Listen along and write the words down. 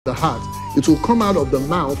the heart. It will come out of the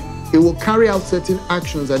mouth. It will carry out certain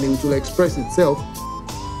actions and it will express itself.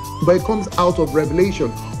 But it comes out of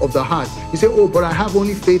revelation of the heart. You say, oh, but I have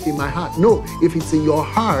only faith in my heart. No, if it's in your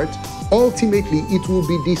heart, ultimately it will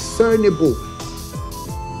be discernible.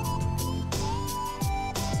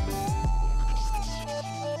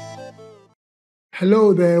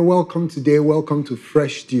 Hello there, welcome today. Welcome to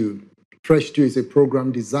Freshdew. Freshdew is a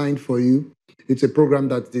program designed for you. It's a program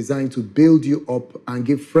that's designed to build you up and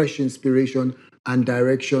give fresh inspiration and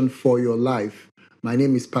direction for your life. My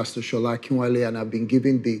name is Pastor Sola Akinwale, and I've been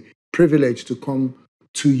given the privilege to come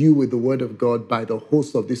to you with the Word of God by the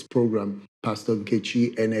host of this program, Pastor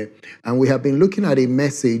Nkechi Ene. And we have been looking at a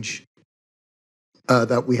message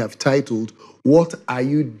that we have titled, What Are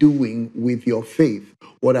You Doing With Your Faith?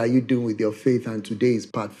 What are you doing with your faith? And today is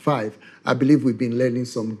part 5. I believe we've been learning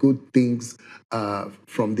some good things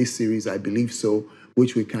from this series, I believe so,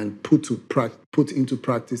 which we can put into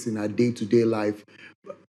practice in our day-to-day life,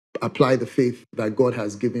 apply the faith that God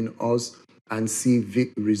has given us, and see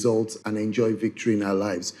results and enjoy victory in our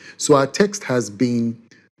lives. So our text has been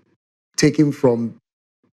taken from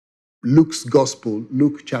Luke's Gospel,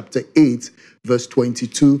 Luke chapter 8, verse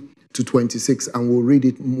 22 to 26, and we'll read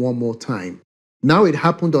it one more time. Now it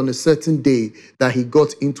happened on a certain day that he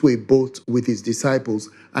got into a boat with his disciples,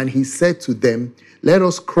 and he said to them, "Let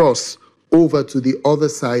us cross over to the other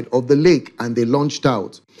side of the lake." And they launched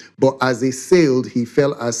out. But as they sailed, he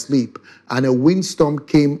fell asleep, and a windstorm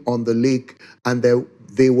came on the lake, and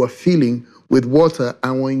they were filling with water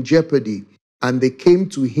and were in jeopardy. And they came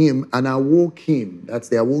to him and awoke him.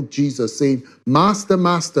 They awoke Jesus, saying, "Master,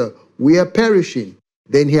 Master, we are perishing."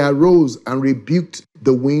 Then he arose and rebuked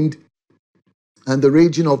the wind and the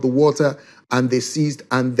raging of the water, and they ceased,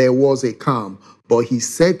 and there was a calm. But he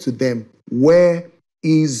said to them, "Where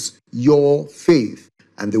is your faith?"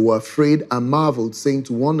 And they were afraid and marveled, saying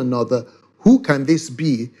to one another, "Who can this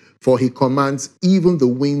be? For he commands even the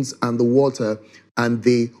winds and the water, and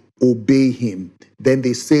they obey him." Then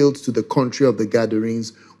they sailed to the country of the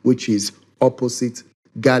Gadarenes, which is opposite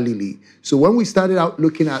Galilee. So when we started out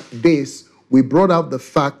looking at this, we brought out the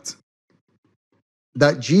fact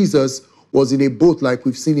that Jesus was in a boat, like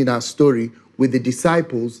we've seen in our story, with the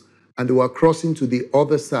disciples, and they were crossing to the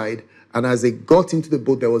other side. And as they got into the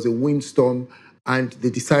boat, there was a windstorm, and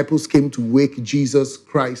the disciples came to wake Jesus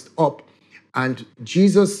Christ up. And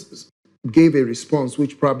Jesus gave a response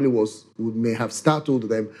which probably may have startled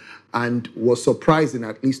them and was surprising,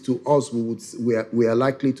 at least to us. We are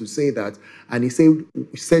likely to say that. And he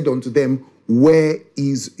said unto them, "Where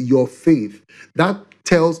is your faith?" That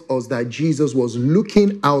tells us that Jesus was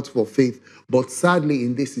looking out for faith, but sadly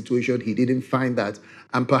in this situation he didn't find that.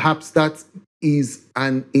 And perhaps that is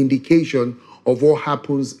an indication of what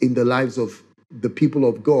happens in the lives of the people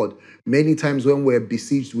of God. Many times when we're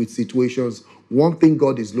besieged with situations, one thing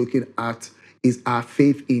God is looking at is our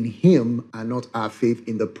faith in him and not our faith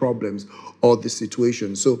in the problems or the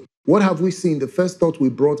situation. So what have we seen? The first thought we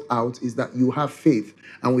brought out is that you have faith,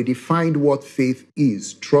 and we defined what faith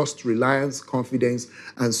is: trust, reliance, confidence,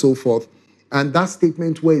 and so forth. And that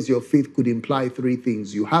statement, "Where is your faith?" could imply 3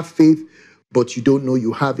 things. You have faith, but you don't know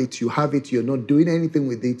you have it. You have it, you're not doing anything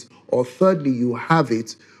with it. Or thirdly, you have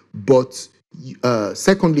it, but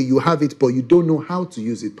secondly, you have it, but you don't know how to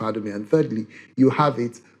use it, pardon me. And thirdly, you have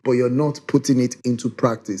it, but you're not putting it into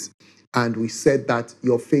practice. And we said that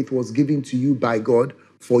your faith was given to you by God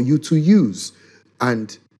for you to use.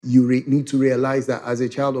 And you need to realize that as a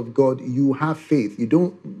child of God, you have faith. You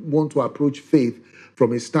don't want to approach faith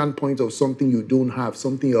from a standpoint of something you don't have,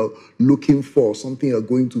 something you're looking for, something you're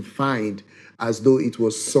going to find, as though it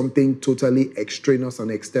was something totally extraneous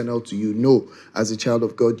and external to you. No, as a child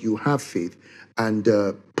of God, you have faith. And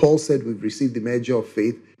Paul said we've received the measure of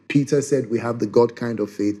faith. Peter said we have the God kind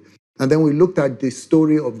of faith. And then we looked at the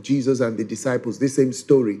story of Jesus and the disciples, the same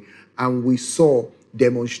story, and we saw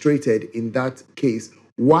demonstrated in that case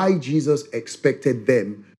why Jesus expected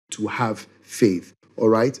them to have faith. All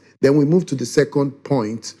right. Then we move to the second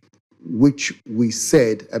point, which we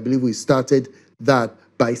said, I believe we started that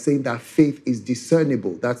by saying that faith is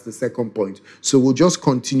discernible. That's the second point. So we'll just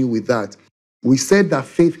continue with that. We said that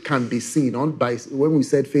faith can be seen. When we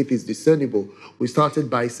said faith is discernible, we started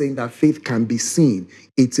by saying that faith can be seen.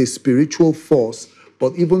 It's a spiritual force,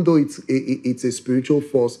 but even though it's a spiritual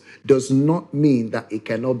force, does not mean that it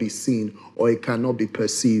cannot be seen or it cannot be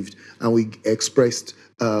perceived. And we expressed,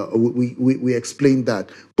 we explained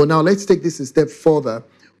that. But now let's take this a step further.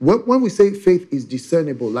 When we say faith is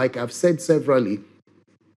discernible, like I've said severally,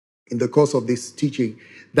 in the course of this teaching,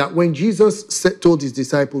 that when Jesus told his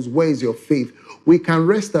disciples, "Where is your faith?" we can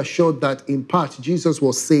rest assured that in part Jesus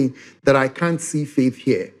was saying that I can't see faith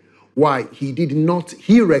here. Why?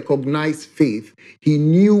 He recognized faith. He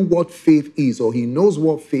knew what faith is, or he knows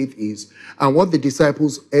what faith is. And what the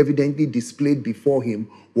disciples evidently displayed before him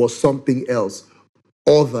was something else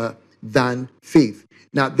other than faith.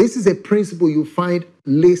 Now, this is a principle you find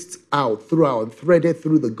laced out throughout and threaded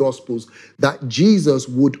through the Gospels, that Jesus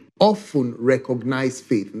would often recognize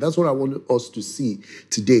faith. And that's what I want us to see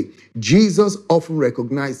today. Jesus often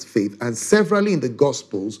recognized faith. And severally in the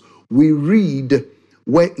Gospels, we read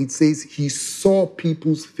where it says he saw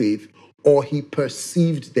people's faith or he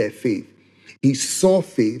perceived their faith. He saw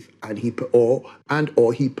faith and he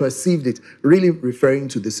perceived it, really referring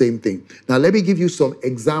to the same thing. Now, let me give you some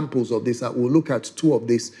examples of this. We'll look at two of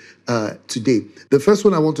this today. The first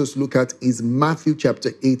one I want us to look at is Matthew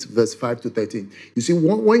chapter 8, verse 5 to 13. You see,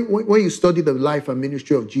 when you study the life and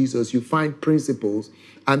ministry of Jesus, you find principles,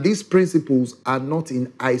 and these principles are not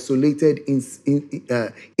in isolated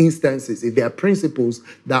instances. They are principles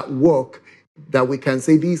that work, that we can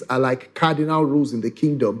say these are like cardinal rules in the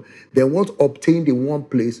kingdom. Then what obtained in one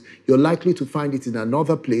place, you're likely to find it in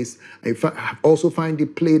another place, and also find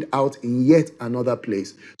it played out in yet another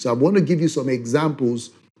place. So I want to give you some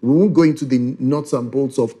examples. We won't go into the nuts and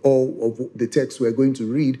bolts of all of the texts we're going to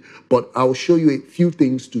read, but I'll show you a few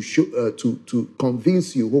things to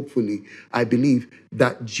convince you, hopefully, I believe,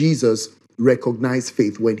 that Jesus recognized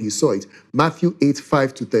faith when he saw it. Matthew 8,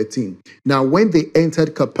 5 to 13. Now, when they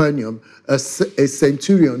entered Capernaum, a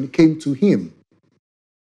centurion came to him,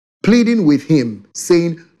 pleading with him,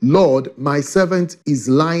 saying, "Lord, my servant is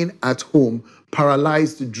lying at home,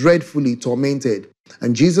 paralyzed, dreadfully tormented."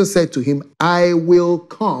 And Jesus said to him, "I will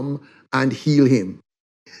come and heal him."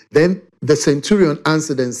 Then the centurion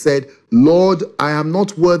answered and said, "Lord, I am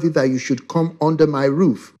not worthy that you should come under my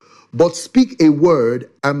roof, but speak a word,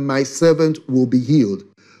 and my servant will be healed.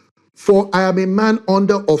 For I am a man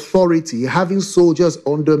under authority, having soldiers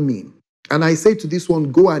under me. And I say to this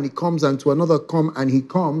one, go, and he comes, and to another, come, and he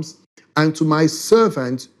comes, and to my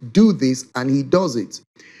servant, do this, and he does it."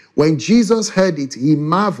 When Jesus heard it, he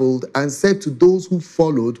marveled and said to those who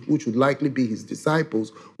followed, which would likely be his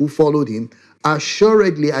disciples who followed him,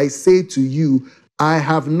 "Assuredly, I say to you, I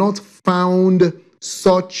have not found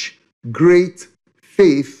such great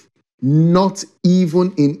faith, not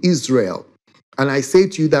even in Israel. And I say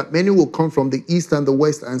to you that many will come from the east and the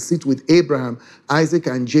west and sit with Abraham, Isaac,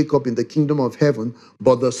 and Jacob in the kingdom of heaven.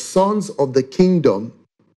 But the sons of the kingdom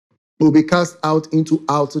will be cast out into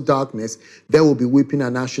outer darkness. There will be weeping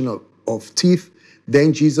and gnashing of teeth."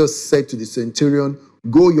 Then Jesus said to the centurion,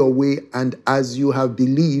 "Go your way, and as you have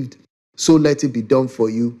believed, so let it be done for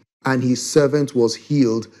you." And his servant was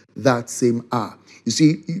healed that same hour. You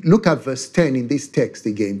see, look at verse 10 in this text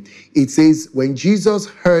again. It says, when Jesus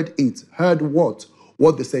heard it, heard what?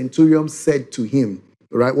 What the centurion said to him,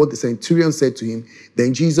 right? What the centurion said to him.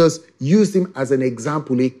 Then Jesus used him as an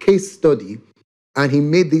example, a case study, and he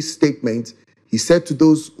made this statement. He said to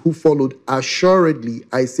those who followed, "Assuredly,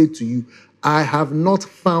 I say to you, I have not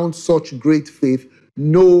found such great faith,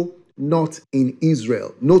 no, not in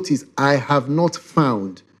Israel." Notice, I have not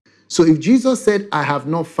found. So if Jesus said, "I have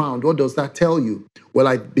not found," what does that tell you? Well,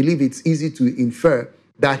 I believe it's easy to infer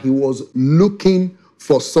that he was looking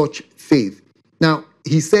for such faith. Now,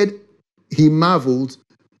 he said he marveled,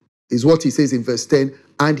 is what he says in verse 10,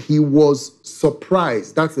 and he was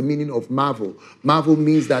surprised. That's the meaning of marvel. Marvel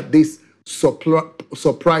means that this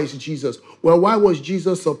surprised Jesus. Well, why was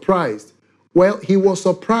Jesus surprised? Well, he was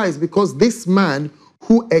surprised because this man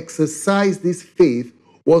who exercised this faith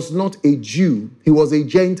was not a Jew. He was a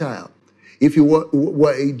Gentile. If he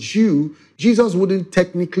were a Jew, Jesus wouldn't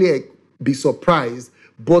technically be surprised,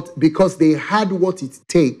 but because they had what it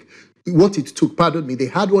took, they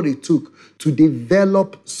had what it took to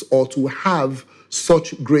develop or to have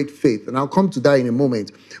such great faith. And I'll come to that in a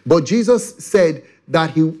moment. But Jesus said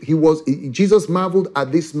that Jesus marveled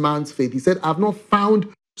at this man's faith. He said, "I've not found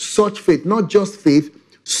such faith," not just faith,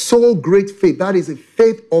 so great faith. That is a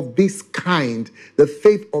faith of this kind, the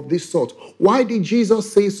faith of this sort. Why did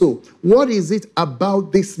Jesus say so? What is it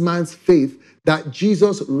about this man's faith that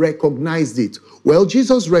Jesus recognized it? Well,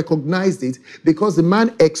 Jesus recognized it because the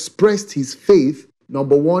man expressed his faith,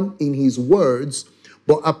 number one, in his words.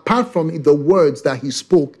 But apart from the words that he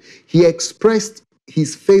spoke, he expressed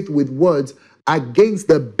his faith with words against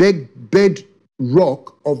the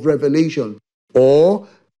bedrock of revelation. Or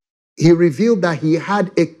he revealed that he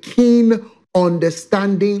had a keen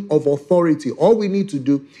understanding of authority. All we need to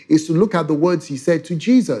do is to look at the words he said to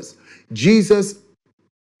Jesus. Jesus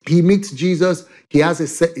He meets Jesus. He has a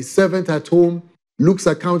servant at home. Luke's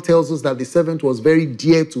account tells us that the servant was very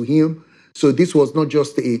dear to him. So this was not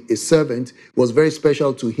just a servant, it was very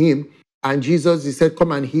special to him. And Jesus, he said,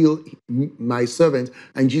 come and heal my servant.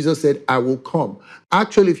 And Jesus said, I will come.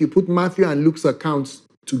 Actually, if you put Matthew and Luke's accounts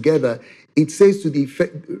together, it says to the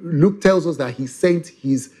effect, Luke tells us that he sent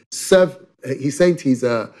his some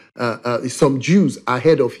Jews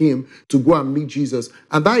ahead of him to go and meet Jesus.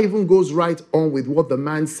 And that even goes right on with what the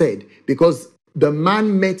man said, because the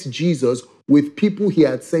man met Jesus with people he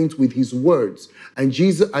had sent with his words. And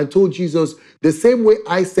I told Jesus, the same way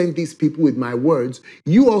I sent these people with my words,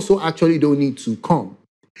 you also actually don't need to come.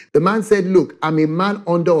 The man said, look, I'm a man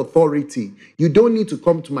under authority. You don't need to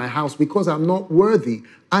come to my house because I'm not worthy.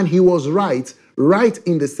 And he was right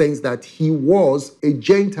in the sense that he was a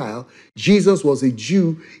Gentile. Jesus was a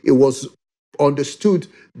Jew. It was understood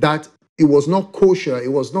that it was not kosher,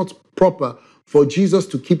 it was not proper for Jesus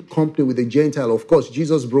to keep company with a Gentile. Of course,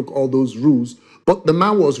 Jesus broke all those rules. But the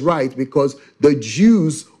man was right, because the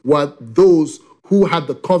Jews were those who had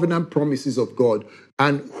the covenant promises of God,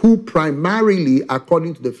 and who primarily,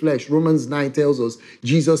 according to the flesh, Romans 9 tells us,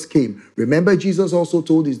 Jesus came. Remember, Jesus also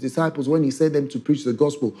told his disciples when he sent them to preach the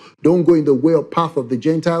gospel, don't go in the way or path of the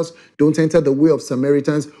Gentiles, don't enter the way of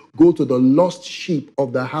Samaritans, go to the lost sheep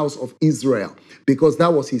of the house of Israel, because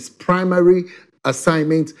that was his primary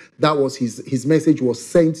assignment. That was his message was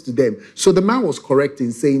sent to them. So the man was correct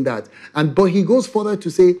in saying that. But he goes further to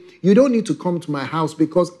say, you don't need to come to my house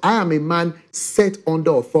because I am a man set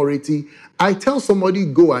under authority. I tell somebody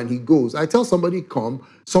go and he goes. I tell somebody come,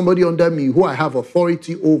 somebody under me who I have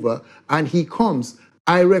authority over, and he comes.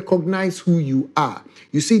 I recognize who you are.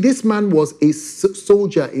 You see, this man was a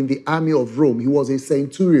soldier in the army of Rome. He was a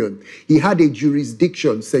centurion. He had a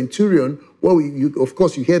jurisdiction. Centurion, well, of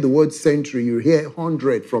course, you hear the word century, you hear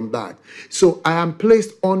 100 from that. So I am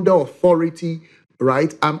placed under authority,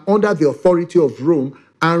 right? I'm under the authority of Rome,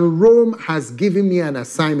 and Rome has given me an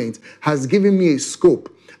assignment, has given me a scope.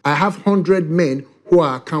 I have 100 men who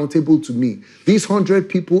are accountable to me. These 100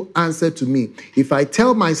 people answer to me. If I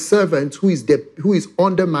tell my servant who is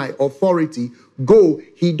under my authority, go,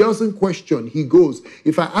 he doesn't question, he goes.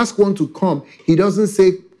 If I ask one to come, he doesn't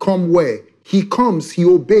say, come where? He comes, he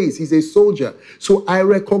obeys, he's a soldier. So I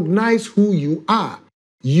recognize who you are.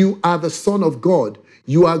 You are the Son of God.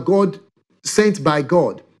 You are God, sent by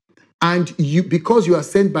God. And because you are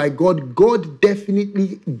sent by God, God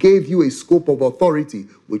definitely gave you a scope of authority,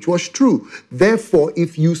 which was true. Therefore,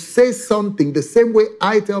 if you say something the same way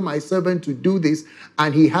I tell my servant to do this,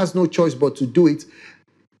 and he has no choice but to do it,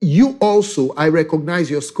 you also, I recognize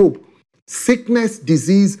your scope. Sickness,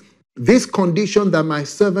 disease, this condition that my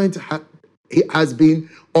servant has been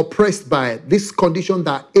oppressed by, this condition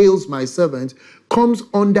that ails my servant, comes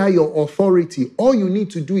under your authority. All you need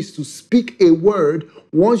to do is to speak a word.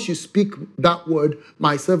 Once you speak that word,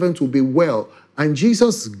 my servant will be well. And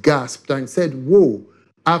Jesus gasped and said, whoa,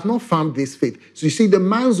 I have not found this faith. So you see, the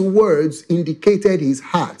man's words indicated his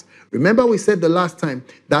heart. Remember we said the last time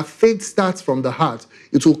that faith starts from the heart.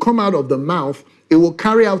 It will come out of the mouth. It will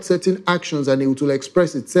carry out certain actions and it will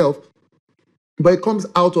express itself. But it comes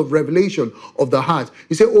out of revelation of the heart.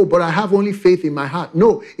 You say, oh, but I have only faith in my heart.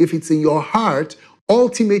 No, if it's in your heart,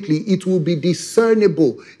 ultimately it will be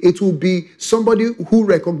discernible. It will be somebody who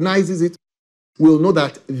recognizes it will know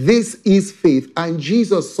that this is faith. And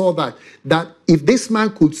Jesus saw that if this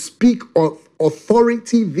man could speak of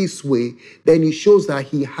authority this way, then it shows that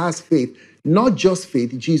he has faith. Not just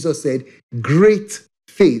faith, Jesus said, great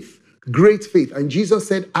faith. Great faith. And Jesus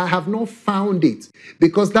said, I have not found it.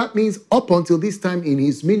 Because that means up until this time in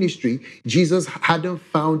his ministry, Jesus hadn't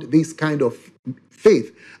found this kind of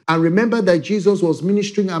faith. And remember that Jesus was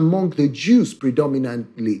ministering among the Jews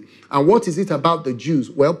predominantly. And what is it about the Jews?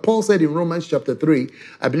 Well, Paul said in Romans chapter 3,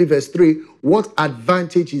 I believe verse 3, what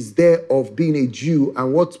advantage is there of being a Jew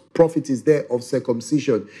and what profit is there of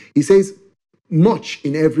circumcision? He says, much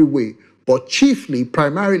in every way, but chiefly,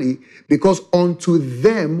 primarily, because unto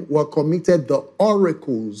them were committed the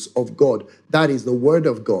oracles of God. That is, the word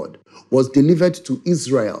of God was delivered to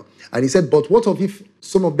Israel. And he said, but what of if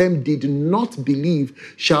some of them did not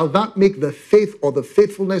believe? Shall that make the faith or the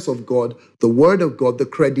faithfulness of God, the word of God, the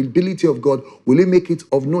credibility of God, will it make it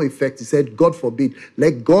of no effect? He said, God forbid.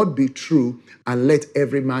 Let God be true and let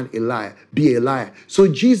every man be a liar.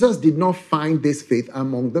 So Jesus did not find this faith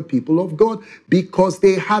among the people of God because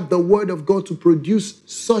they had the word of God to produce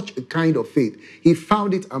such a kind of faith. He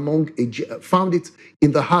found it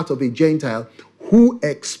in the heart of a Gentile who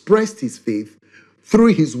expressed his faith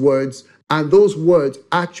through his words, and those words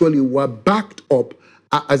actually were backed up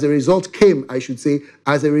as a result came, I should say,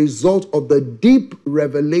 as a result of the deep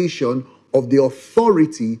revelation of the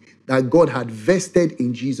authority that God had vested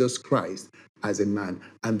in Jesus Christ as a man.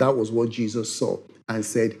 And that was what Jesus saw and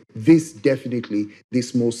said, this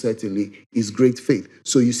most certainly is great faith.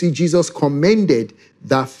 So you see, Jesus commended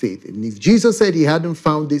that faith. And if Jesus said he hadn't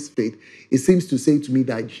found this faith, it seems to say to me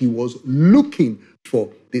that he was looking for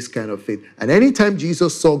this kind of faith. And anytime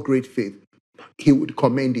Jesus saw great faith, he would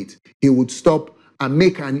commend it. He would stop and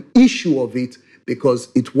make an issue of it because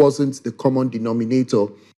it wasn't the common denominator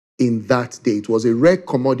in that day. It was a rare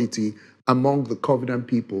commodity among the covenant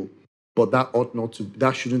people, but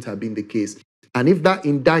that shouldn't have been the case. And if that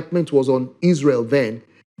indictment was on Israel then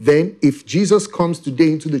if Jesus comes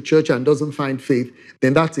today into the church and doesn't find faith,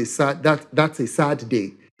 then that's a sad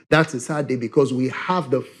day. That's a sad day because we have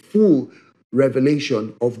the full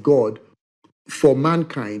revelation of God for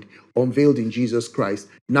mankind unveiled in Jesus Christ,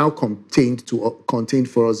 now contained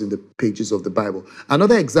for us in the pages of the Bible.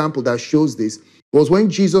 Another example that shows this was when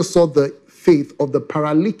Jesus saw the faith of the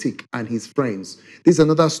paralytic and his friends. This is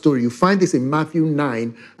another story. You find this in Matthew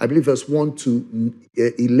 9, I believe verse 1 to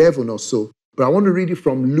 11 or so. But I want to read it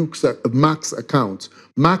from Mark's account.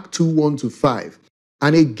 Mark 2, 1 to 5.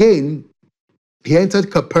 And again, he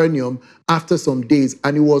entered Capernaum after some days,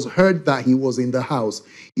 and it was heard that he was in the house.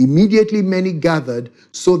 Immediately many gathered,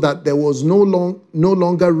 so that there was no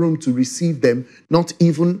longer room to receive them, not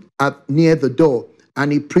even near the door.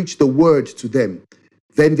 And he preached the word to them.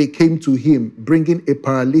 Then they came to him, bringing a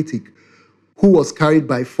paralytic who was carried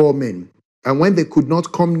by 4 men. And when they could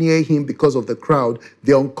not come near him because of the crowd,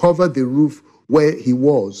 they uncovered the roof where he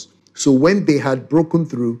was. So when they had broken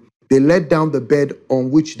through, they let down the bed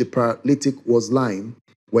on which the paralytic was lying.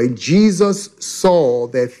 When Jesus saw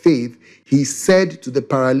their faith, he said to the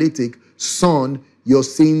paralytic, "Son, your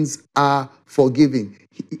sins are forgiven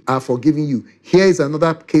you." Here is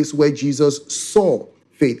another case where Jesus saw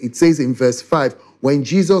faith. It says in verse 5, when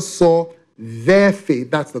Jesus saw their faith,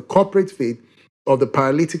 that's the corporate faith of the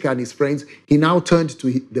paralytic and his friends, he now turned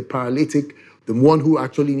to the paralytic, the one who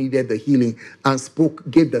actually needed the healing, and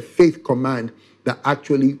gave the faith command that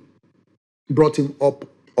actually brought him up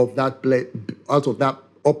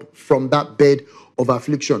from that bed of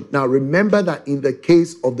affliction. Now remember that in the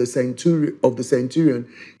case of the centurion,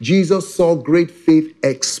 Jesus saw great faith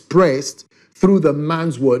expressed through the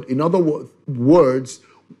man's word. In other words,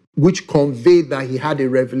 which conveyed that he had a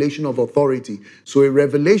revelation of authority. So a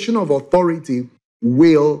revelation of authority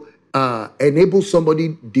will enable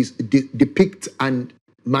somebody depict and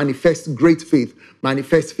manifest great faith,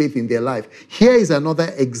 manifest faith in their life. Here is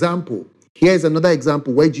another example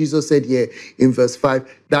where Jesus said here in verse 5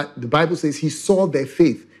 that the Bible says he saw their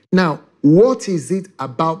faith. Now, what is it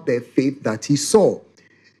about their faith that he saw?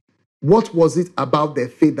 What was it about their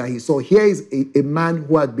faith that he saw? Here is a man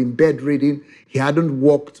who had been bedridden. He hadn't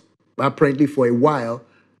walked apparently for a while.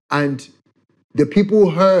 And the people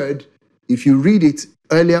heard, if you read it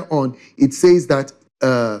earlier on, it says that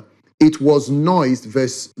it was noised,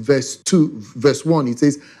 verse 1, it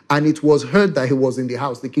says, and it was heard that he was in the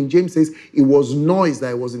house. The King James says it was noised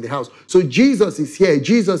that he was in the house. So Jesus is here,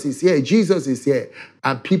 Jesus is here, Jesus is here.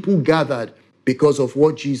 And people gathered because of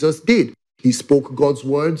what Jesus did. He spoke God's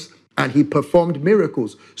words and he performed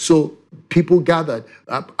miracles. So people gathered.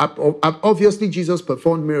 Obviously, Jesus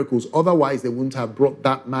performed miracles. Otherwise, they wouldn't have brought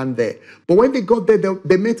that man there. But when they got there,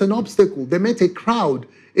 they met an obstacle. They met a crowd.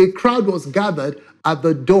 A crowd was gathered at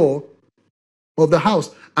the door of the house,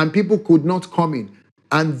 and people could not come in.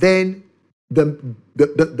 And then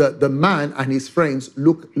the man and his friends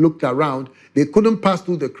looked around. They couldn't pass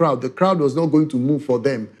through the crowd. The crowd was not going to move for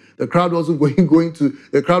them. The crowd wasn't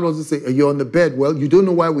the crowd wasn't saying, "You're on the bed. Well, you don't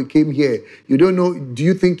know why we came here. You don't know, do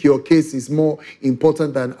you think your case is more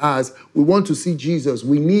important than ours? We want to see Jesus.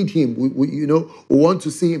 We need him. We want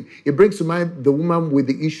to see him." It brings to mind the woman with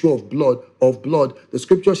the issue of blood. The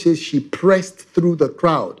scripture says she pressed through the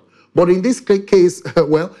crowd. But in this case,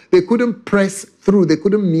 they couldn't press through. They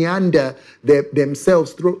couldn't meander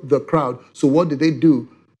themselves through the crowd. So what did they do?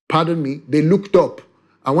 Pardon me. They looked up.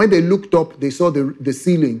 And when they looked up, they saw the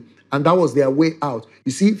ceiling. And that was their way out.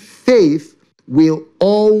 You see, faith will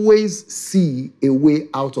always see a way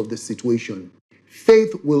out of the situation.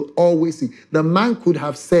 Faith will always see. The man could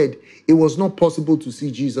have said it was not possible to see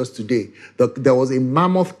Jesus today. There was a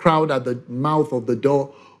mammoth crowd at the mouth of the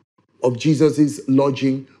door of Jesus's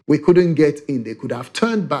lodging. We couldn't get in. They could have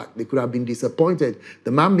turned back. They could have been disappointed.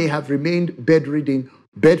 The man may have remained bedridden,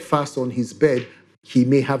 bedfast on his bed. He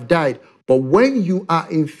may have died. But when you are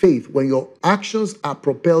in faith, when your actions are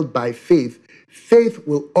propelled by faith, faith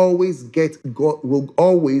will always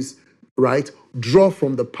draw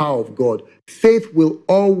from the power of God. Faith will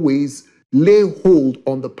always lay hold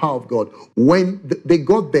on the power of God. When they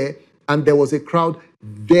got there and there was a crowd,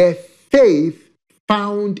 their faith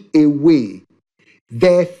found a way.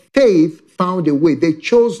 Their faith found a way. They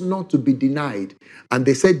chose not to be denied. And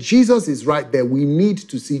they said, Jesus is right there. We need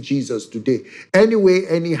to see Jesus today. Anyway,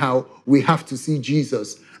 anyhow, we have to see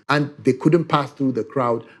Jesus. And they couldn't pass through the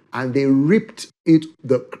crowd. And they ripped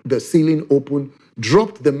the ceiling open,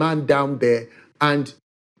 dropped the man down there, and,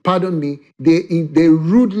 pardon me, they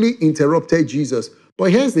rudely interrupted Jesus.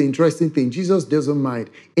 But here's the interesting thing. Jesus doesn't mind.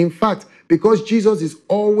 In fact, because Jesus is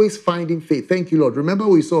always finding faith. Thank you, Lord. Remember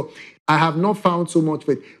we saw, I have not found so much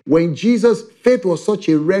faith. When faith was such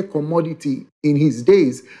a rare commodity in his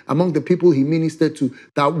days among the people he ministered to,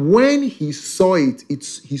 that when he saw it,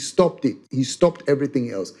 he stopped it. He stopped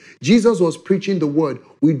everything else. Jesus was preaching the word.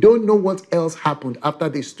 We don't know what else happened after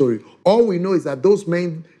this story. All we know is that those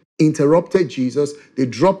men interrupted Jesus. They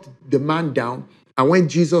dropped the man down. And when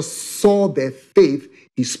Jesus saw their faith,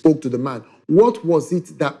 he spoke to the man. What was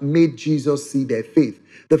it that made Jesus see their faith?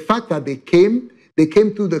 The fact that they came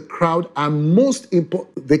through the crowd, and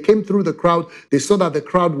they came through the crowd, they saw that the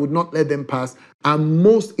crowd would not let them pass, and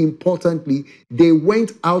most importantly, they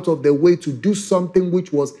went out of their way to do something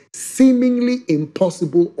which was seemingly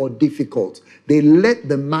impossible or difficult. They let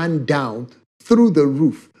the man down through the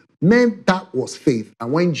roof. Man, that was faith.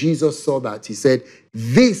 And when Jesus saw that, he said,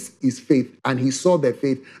 this is faith. And he saw their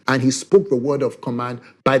faith, and he spoke the word of command.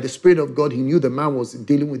 By the Spirit of God, he knew the man was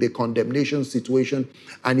dealing with a condemnation situation.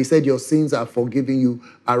 And he said, your sins are forgiven you.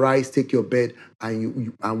 Arise, take your bed,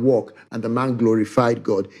 and walk. And the man glorified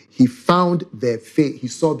God. He found their faith. He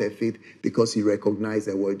saw their faith because he recognized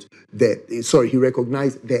their words. He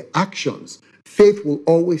recognized their actions. Faith will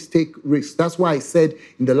always take risks. That's why I said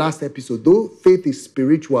in the last episode, though faith is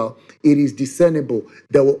spiritual, it is discernible.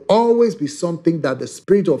 There will always be something that the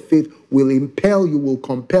spirit of faith will impel you, will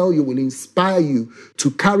compel you, will inspire you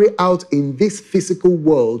to carry out in this physical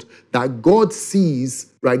world that God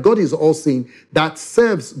sees, right? God is all seeing, that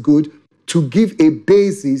serves good to give a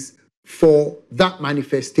basis for that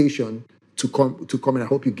manifestation to come. And I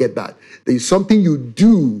hope you get that. There is something you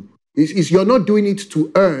do. You're not doing it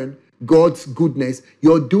to earn God's goodness.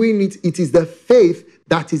 You're doing it. It is the faith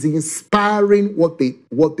that is inspiring what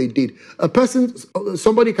they did.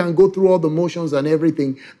 Somebody can go through all the motions and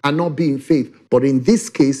everything and not be in faith. But in this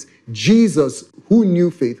case, Jesus, who knew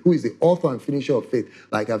faith, who is the author and finisher of faith,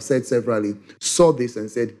 like I've said severally, saw this and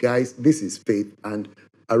said, guys, this is faith, and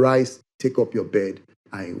arise, take up your bed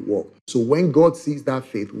and walk. So when God sees that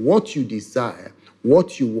faith, what you desire,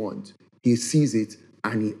 what you want, he sees it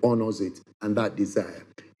and he honors it, and that desire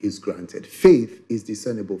is granted. Faith is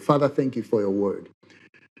discernible. Father, thank you for your word.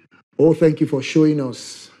 Oh, thank you for showing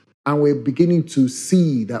us, and we're beginning to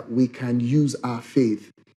see that we can use our faith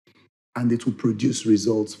and it will produce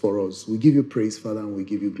results for us. We give you praise, Father, and we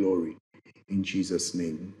give you glory. In Jesus'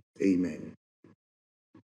 name, amen.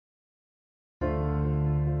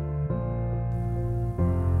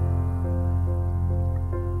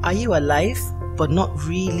 Are you alive but not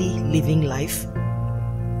really living life?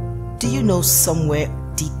 Do you know somewhere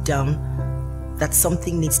deep down that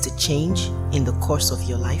something needs to change in the course of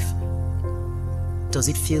your life? Does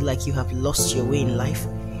it feel like you have lost your way in life,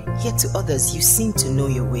 yet to others you seem to know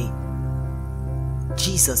your way?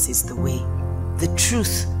 Jesus is the way, the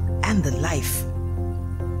truth, and the life.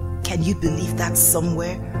 Can you believe that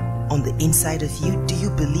somewhere on the inside of you? Do you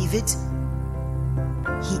believe it?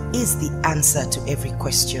 He is the answer to every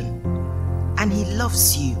question, and he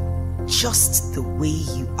loves you just the way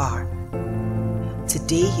you are.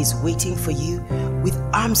 Today he's waiting for you with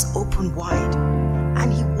arms open wide,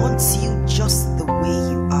 and he wants you just the way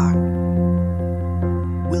you are.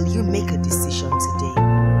 Will you make a decision today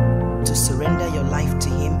to surrender your life to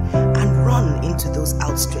him and run into those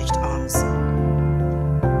outstretched arms?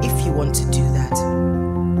 If you want to do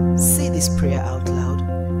that, say this prayer out loud,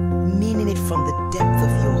 meaning it from the depth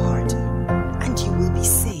of your heart, and you will be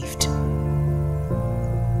saved.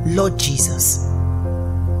 Lord Jesus,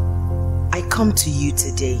 I come to you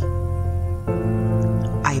today.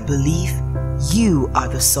 I believe you are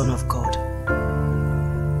the Son of God,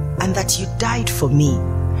 and that you died for me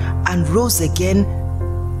and rose again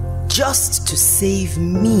just to save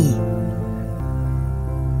me.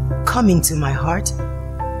 Come into my heart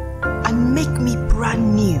and make me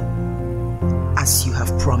brand new as you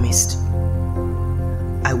have promised.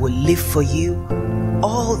 I will live for you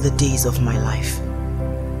all the days of my life.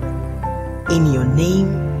 In your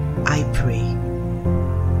name I pray.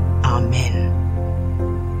 Amen.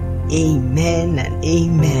 Amen and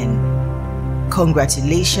amen.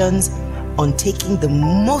 Congratulations on taking the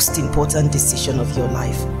most important decision of your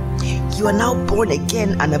life. You are now born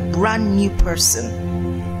again and a brand new person.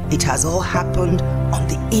 It has all happened on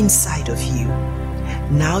the inside of you.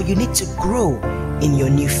 Now you need to grow in your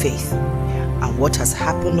new faith. And what has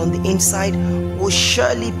happened on the inside will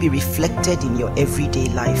surely be reflected in your everyday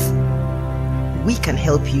life. We can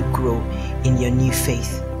help you grow in your new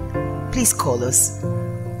faith. Please call us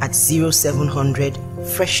at 0700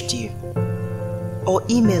 Freshdew or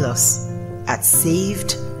email us at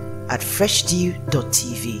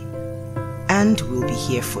saved@freshdew.tv, and we'll be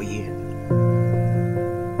here for you.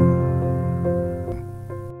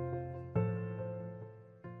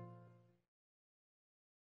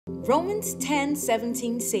 Romans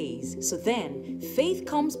 10:17 says, "So then, faith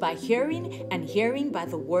comes by hearing, and hearing by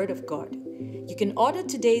the word of God." You can order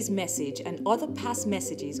today's message and other past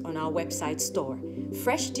messages on our website store,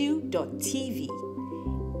 freshdew.tv.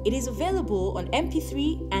 It is available on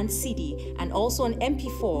MP3 and CD, and also on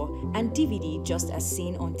MP4 and DVD, just as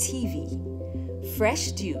seen on TV.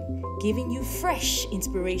 Freshdew, giving you fresh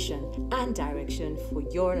inspiration and direction for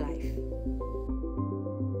your life.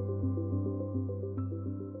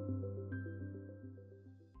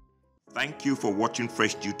 Thank you for watching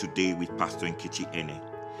Freshdew today with Pastor Nkechi Ene.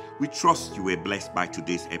 We trust you were blessed by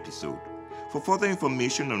today's episode. For further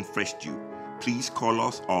information on Freshdew, please call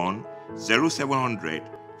us on 0700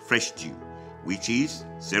 Freshdew, which is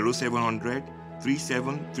 0700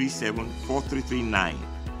 3737 4339.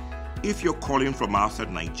 If you're calling from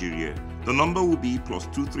outside Nigeria, the number will be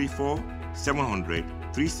 +234 700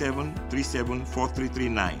 3737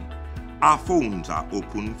 4339. Our phones are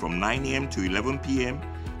open from 9 a.m. to 11 p.m.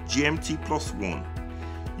 GMT +1.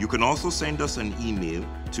 You can also send us an email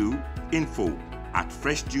to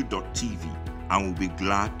info@freshdew.tv, and we'll be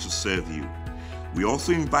glad to serve you. We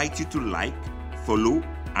also invite you to like, follow,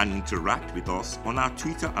 and interact with us on our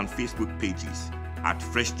Twitter and Facebook pages at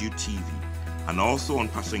Freshdew TV, and also on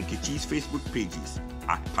Pastor Nkechi's Facebook pages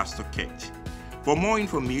at Pastor Ketch. For more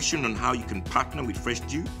information on how you can partner with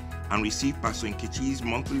Freshdew and receive Pastor Nkechi's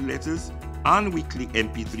monthly letters and weekly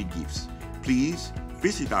MP3 gifts, please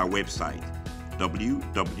visit our website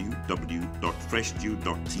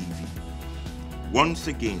www.freshdew.tv. Once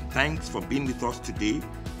again, thanks for being with us today,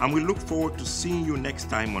 and we look forward to seeing you next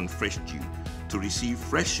time on Freshdew to receive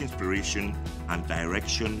fresh inspiration and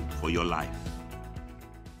direction for your life.